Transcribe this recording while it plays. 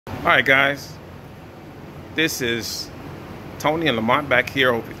Alright guys, this is Tony and Lamont back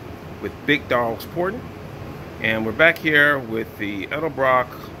here with Big Dog Sporting, and we're back here with the Edelbrock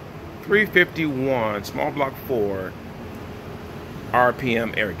 351 small block Ford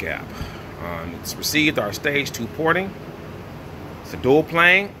RPM air gap. It's received our stage 2 porting. It's a dual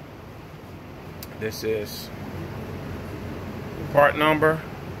plane. This is part number,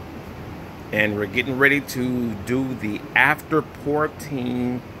 and we're getting ready to do the after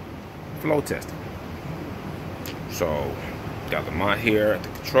porting flow testing. So got Lamont here at the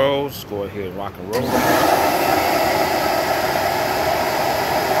controls. Go ahead and rock and roll. With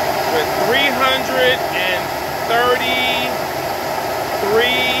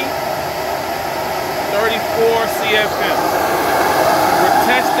 34 CFM. We're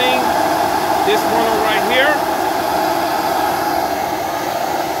testing this runner right here.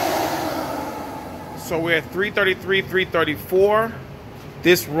 So we're at 333, 334.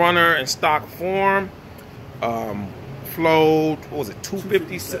 This runner in stock form flowed, what was it,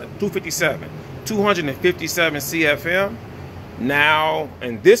 257 CFM. Now,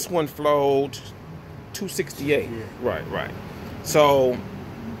 and this one flowed 268. Yeah. Right. So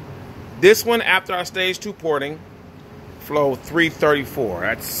this one, after our stage 2 porting, flowed 334.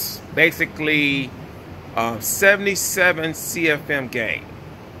 That's basically 77 CFM gain.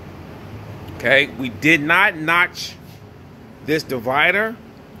 Okay, we did not notch this divider.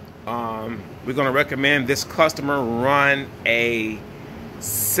 We're going to recommend this customer run a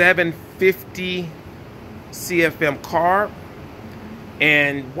 750 CFM carb.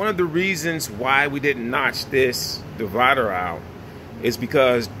 And one of the reasons why we didn't notch this divider out is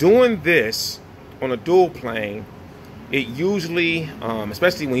because doing this on a dual plane, it usually,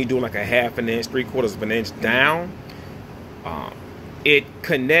 especially when you do like a 1/2 inch, 3/4 of an inch down, it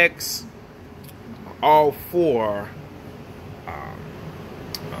connects all 4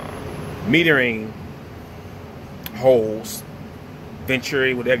 metering holes,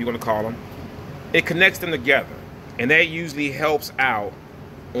 venturi, whatever you want to call them. It connects them together, and that usually helps out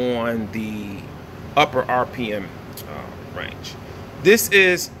on the upper RPM range. This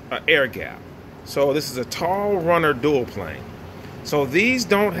is an air gap, so this is a tall runner dual plane, so these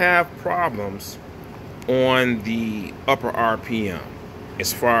don't have problems on the upper RPM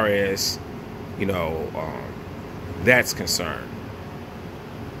as far as, you know, that's concerned.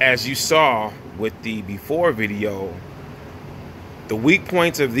 As you saw with the before video, the weak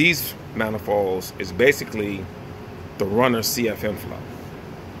points of these manifolds is basically the runner CFM flow.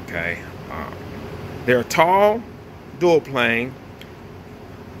 Okay, they're tall, dual plane,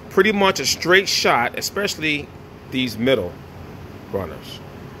 pretty much a straight shot, especially these middle runners.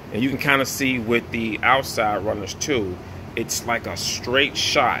 And you can kind of see with the outside runners too, it's like a straight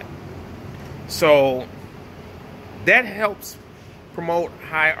shot. So that helps promote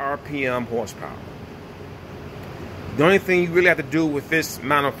high RPM horsepower. The only thing you really have to do with this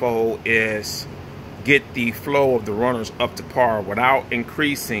manifold is get the flow of the runners up to par without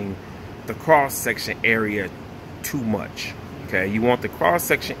increasing the cross-section area too much. Okay, you want the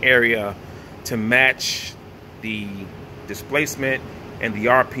cross-section area to match the displacement and the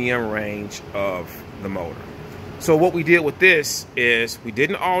RPM range of the motor. So what we did with this is we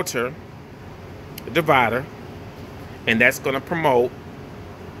didn't alter the divider, and that's going to promote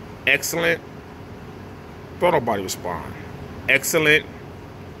excellent throttle body response, excellent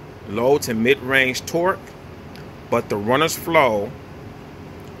low to mid-range torque, but the runner's flow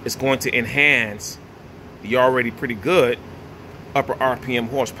is going to enhance the already pretty good upper RPM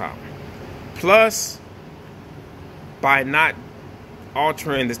horsepower. Plus, by not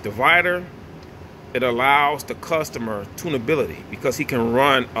altering this divider, it allows the customer tunability because he can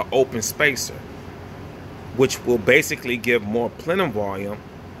run an open spacer, which will basically give more plenum volume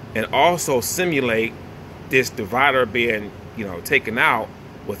and also simulate this divider being, you know, taken out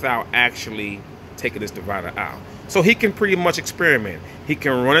without actually taking this divider out. So he can pretty much experiment. He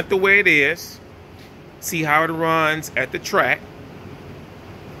can run it the way it is, see how it runs at the track.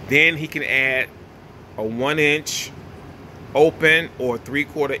 Then he can add a 1 inch open or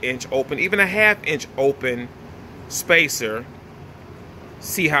 3/4 inch open, even a 1/2 inch open spacer,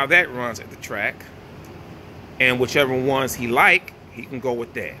 see how that runs at the track. And whichever ones he like, he can go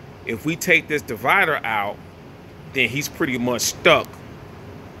with that. If we take this divider out, then he's pretty much stuck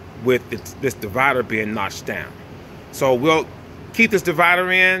with this divider being notched down. So we'll keep this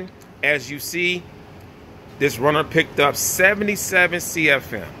divider in. As you see, this runner picked up 77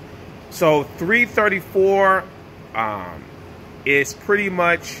 CFM. So 334 is pretty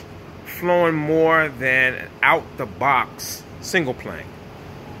much flowing more than out the box single plane.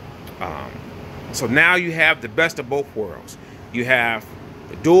 So now you have the best of both worlds. You have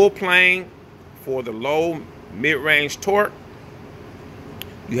The dual plane for the low mid-range torque.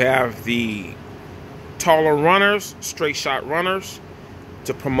 You have the taller runners, straight shot runners,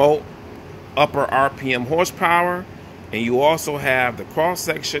 to promote upper RPM horsepower. And you also have the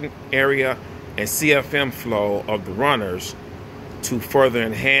cross-section area and CFM flow of the runners to further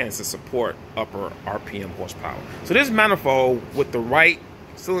enhance and support upper RPM horsepower. So this manifold, with the right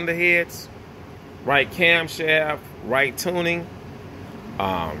cylinder heads, right camshaft, right tuning,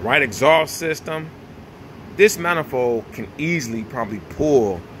 right exhaust system, this manifold can easily probably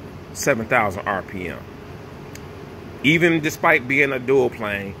pull 7,000 RPM. Even despite being a dual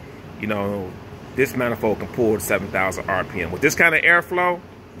plane, you know, this manifold can pull 7,000 RPM. With this kind of airflow,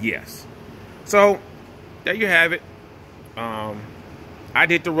 yes. So, there you have it. I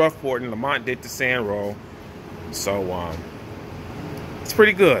did the rough porting, Lamont did the sand roll. So, it's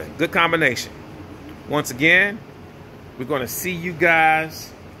pretty good. Good combination. Once again, we're going to see you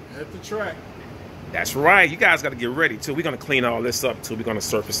guys at the track. That's right. You guys got to get ready, too. We're going to clean all this up, too. We're going to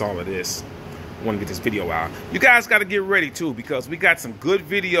surface all of this. I want to get this video out. You guys got to get ready, too, because we got some good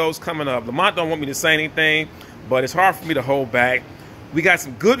videos coming up. Lamont don't want me to say anything, but it's hard for me to hold back. We got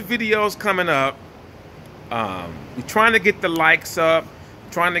some good videos coming up. We're trying to get the likes up,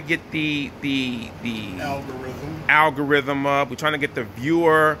 trying to get the algorithm up. We're trying to get the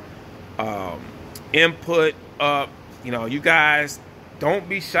viewer input up. You know, you guys don't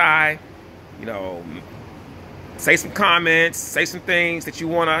be shy. You know, say some comments, say some things that you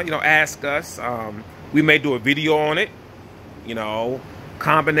want to, you know, ask us. We may do a video on it. You know,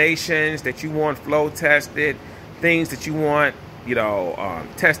 combinations that you want flow tested, things that you want, you know,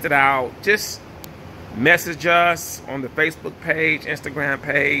 tested out. Just message us on the Facebook page, Instagram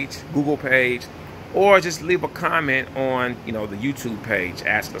page, Google page, or just leave a comment on, you know, the YouTube page.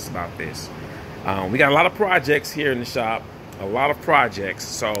 Ask us about this. We got a lot of projects here in the shop, a lot of projects.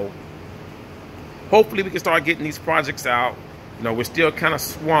 So hopefully we can start getting these projects out. You know, we're still kind of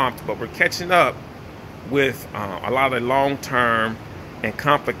swamped, but we're catching up with a lot of long-term and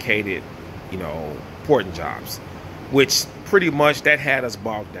complicated, you know, porting jobs, which pretty much that had us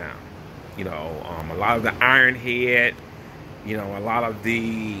bogged down. You know, a lot of the iron head, you know, a lot of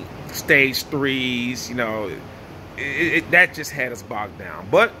the stage 3s, you know, that just had us bogged down.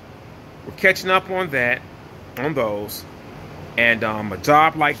 But we're catching up on that, on those. And a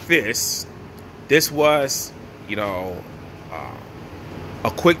job like this was, you know,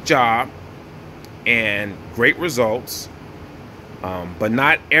 a quick job and great results. But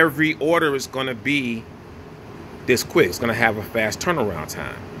not every order is going to be this quick. It's going to have a fast turnaround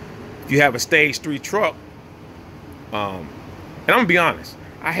time. If you have a stage 3 truck, and I'm going to be honest,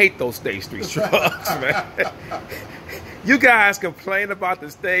 I hate those stage 3 trucks, man. You guys complain about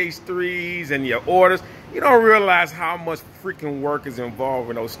the stage 3s and your orders. You don't realize how much freaking work is involved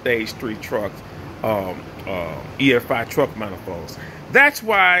in those stage 3 trucks, EFI truck manifolds. That's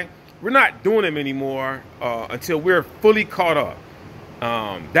why we're not doing them anymore until we're fully caught up.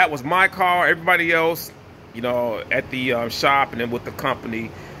 That was my call. Everybody else, you know, at the shop and then with the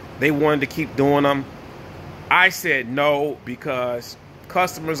company, they wanted to keep doing them. I said no, because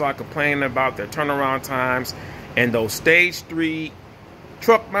customers are complaining about their turnaround times, and those stage 3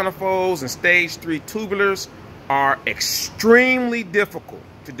 truck manifolds and stage 3 tubulars are extremely difficult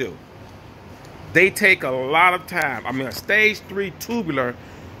to do. They take a lot of time. I mean, a stage 3 tubular,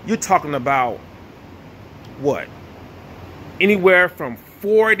 you're talking about what? Anywhere from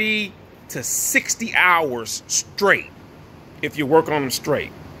 40 to 60 hours straight if you work on them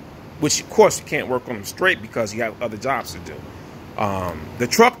straight. Which, of course, you can't work on them straight because you have other jobs to do. The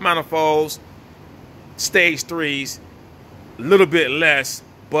truck manifolds, stage 3s, a little bit less,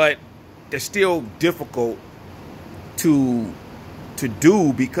 but they're still difficult to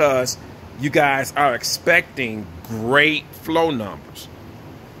do because you guys are expecting great flow numbers.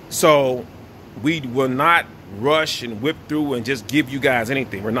 So we will not rush and whip through and just give you guys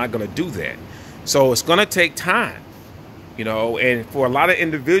anything. We're not going to do that. So it's going to take time. You know, and for a lot of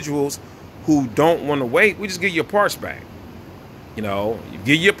individuals who don't want to wait, we just give your parts back. You know, you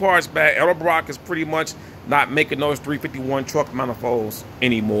give your parts back. Edelbrock is pretty much not making those 351 truck manifolds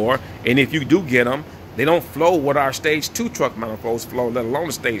anymore. And if you do get them, they don't flow what our stage 2 truck manifolds flow, let alone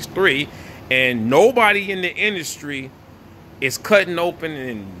the stage 3. And nobody in the industry is cutting open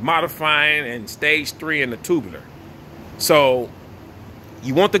and modifying and stage 3 in the tubular. So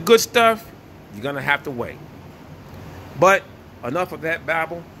you want the good stuff, you're going to have to wait. But enough of that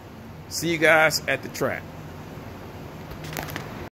babble. See you guys at the track.